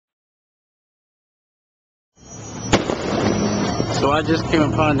So I just came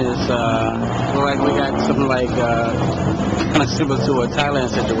upon this, look like we got something like, kind of similar to a Thailand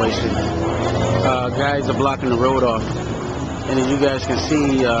situation. Guys are blocking the road off. And as you guys can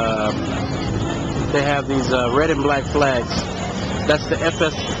see, they have these red and black flags. That's the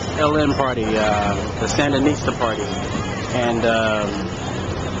FSLN party, the Sandinista party. And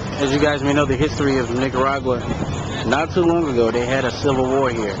as you guys may know, the history of Nicaragua, not too long ago, they had a civil war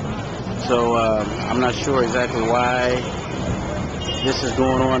here. So I'm not sure exactly why this is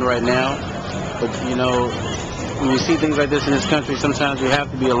going on right now. But, you know, when you see things like this in this country, sometimes you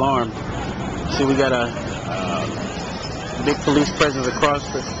have to be alarmed. See, we got a big police presence across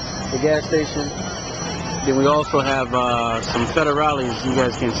the gas station. Then we also have some federales. You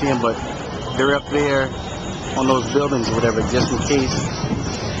guys can't see them, but they're up there on those buildings or whatever, just in case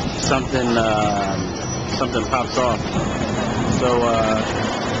something pops off. So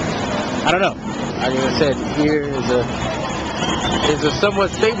I don't know. Like I said, here is a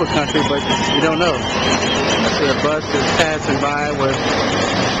somewhat stable country, but you don't know. I see a bus is passing by with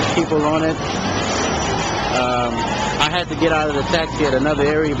people on it. I had to get out of the taxi at another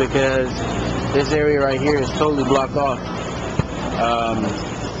area because this area right here is totally blocked off.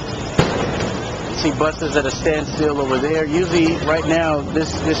 You see buses at a standstill over there. Usually, right now,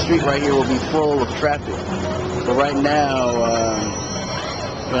 this street right here will be full of traffic. But right now,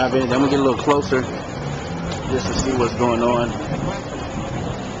 I'm gonna get a little closer just to see what's going on.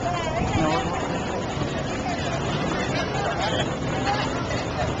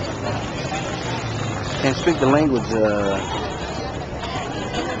 Can't speak the language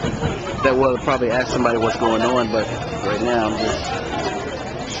that will probably ask somebody what's going on, but right now I'm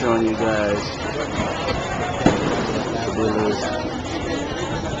just showing you guys what the deal is.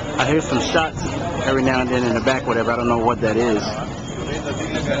 I hear some shots every now and then in the back, whatever. I don't know what that is.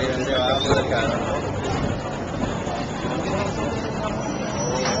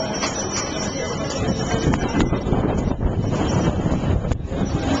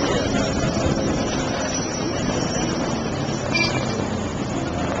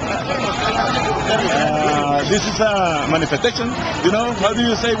 This is a manifestation. You know, how do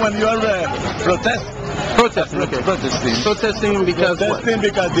you say when you are protesting? Okay. Protesting. Protesting because protesting what?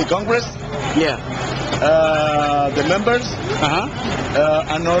 Because the Congress, yeah, the members, are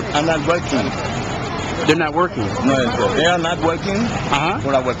not working. They're not working. No, they are not working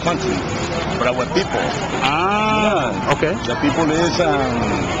for our country, for our people. Ah, okay. The people is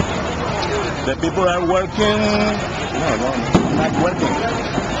the people are working. No, not working.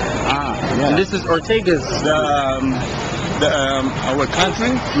 Yeah. And this is Ortega's. Our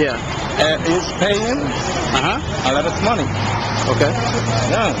country, is paying a lot of money. Okay.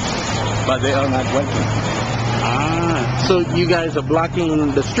 Yeah, but they are not working. Ah, so you guys are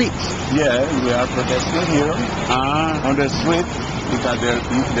blocking the streets? Yeah, we are protesting here on the street because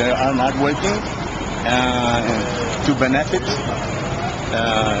they are not working to benefit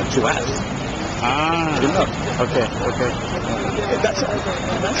to us. Ah, you know. Okay. That's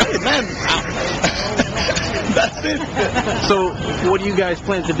it, man. That's it. So, what do you guys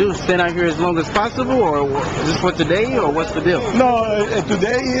plan to do? Stand out here as long as possible, or is this for today, or what's the deal? No,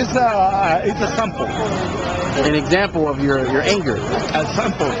 today is it's a sample. An example of your anger. A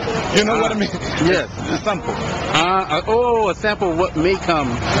sample. You know what I mean? Yes. A sample. A sample of what may come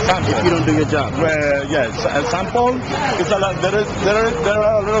if you don't do your job. Well, yes, a sample. It's a lot. There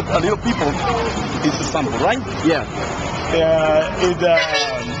are a little people. It's a sample, right? Yeah.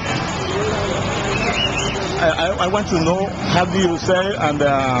 I want to know how do you say and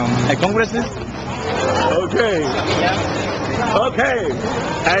a congressman? Okay. Okay.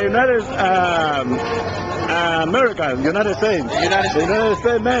 United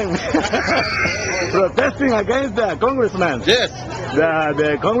States man protesting against the congressman. Yes.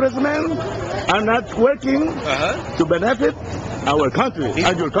 The congressmen are not working to benefit our country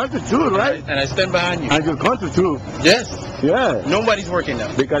and your country too, right? And I stand behind you. And your country too. Yes. Yeah. Nobody's working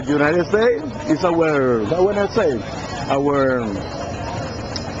now. Because United States is our, how can I say, our,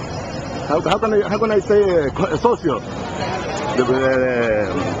 how can I say, social?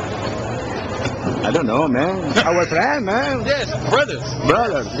 I don't know, man. Our friend, man. Yes, brothers.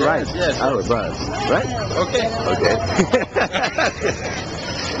 Brothers, yes, right. Yes. Our brothers, right? Okay.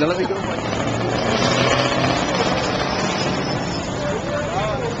 Now let me go.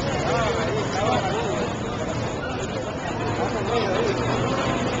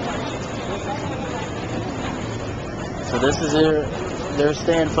 So this is their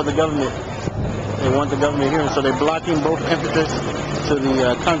stand for the government. They want the government here, so they're blocking both entrances to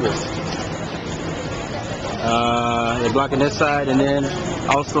the Congress. They're blocking this side, and then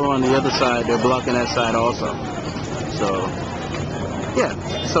also on the other side, they're blocking that side also. So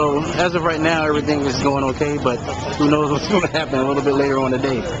Yeah. So as of right now, everything is going okay, but who knows what's going to happen a little bit later on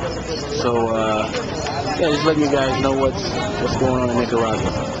today. So yeah, just letting you guys know what's going on in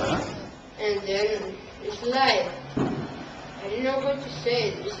Nicaragua. And then it's like I don't know what to say.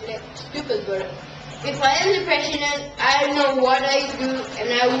 It's like stupid, but if I am the president, I know what I do and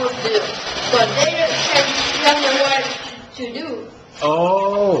I would do. But they don't know what to do.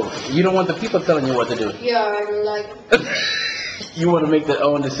 Oh, you don't want the people telling you what to do. Yeah, I don't like it. You want to make your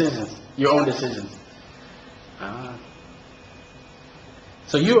own decisions. Ah.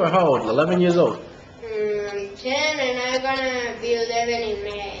 So you are how old? 11 years old? I'm 10 and I'm gonna be 11 in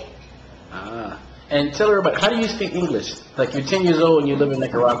May. Ah. And tell her about, how do you speak English? Like you're 10 years old and you live in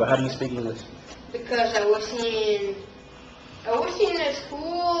Nicaragua. How do you speak English? Because I was in a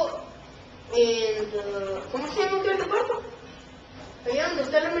school in the, ¿cómo se llama otro cuarto? Allá donde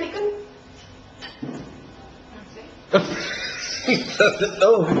está el americano. He doesn't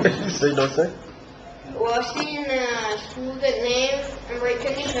know. Say no, sir. Was in a school that named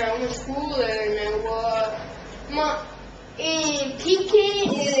American Caragua School, and I was in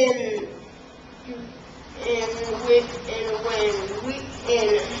PK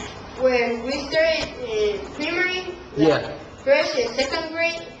when we started in primary, Yeah. first and second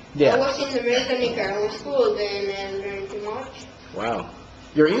grade. Yeah. I was in the American Caragua School, then I learned too much. Wow.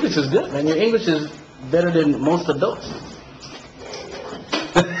 Your English is good, man. Your English is better than most adults.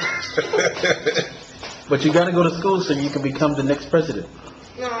 But you got to go to school so you can become the next president.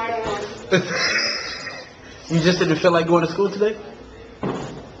 No, I don't want to. You just didn't feel like going to school today?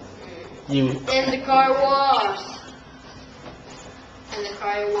 And the car was.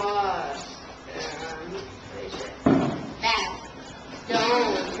 Bad.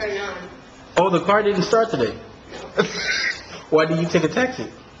 Don't turn on. Oh, the car didn't start today? No, Why did you take a taxi?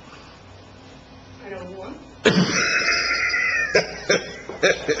 I don't want.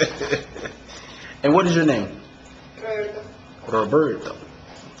 And what is your name? Roberto. Roberto.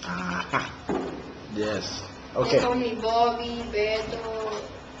 Aha. Yes. They Okay. call me Bobby, Beto,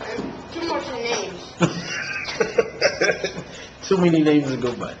 and too much names. Too many names to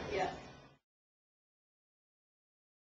go by.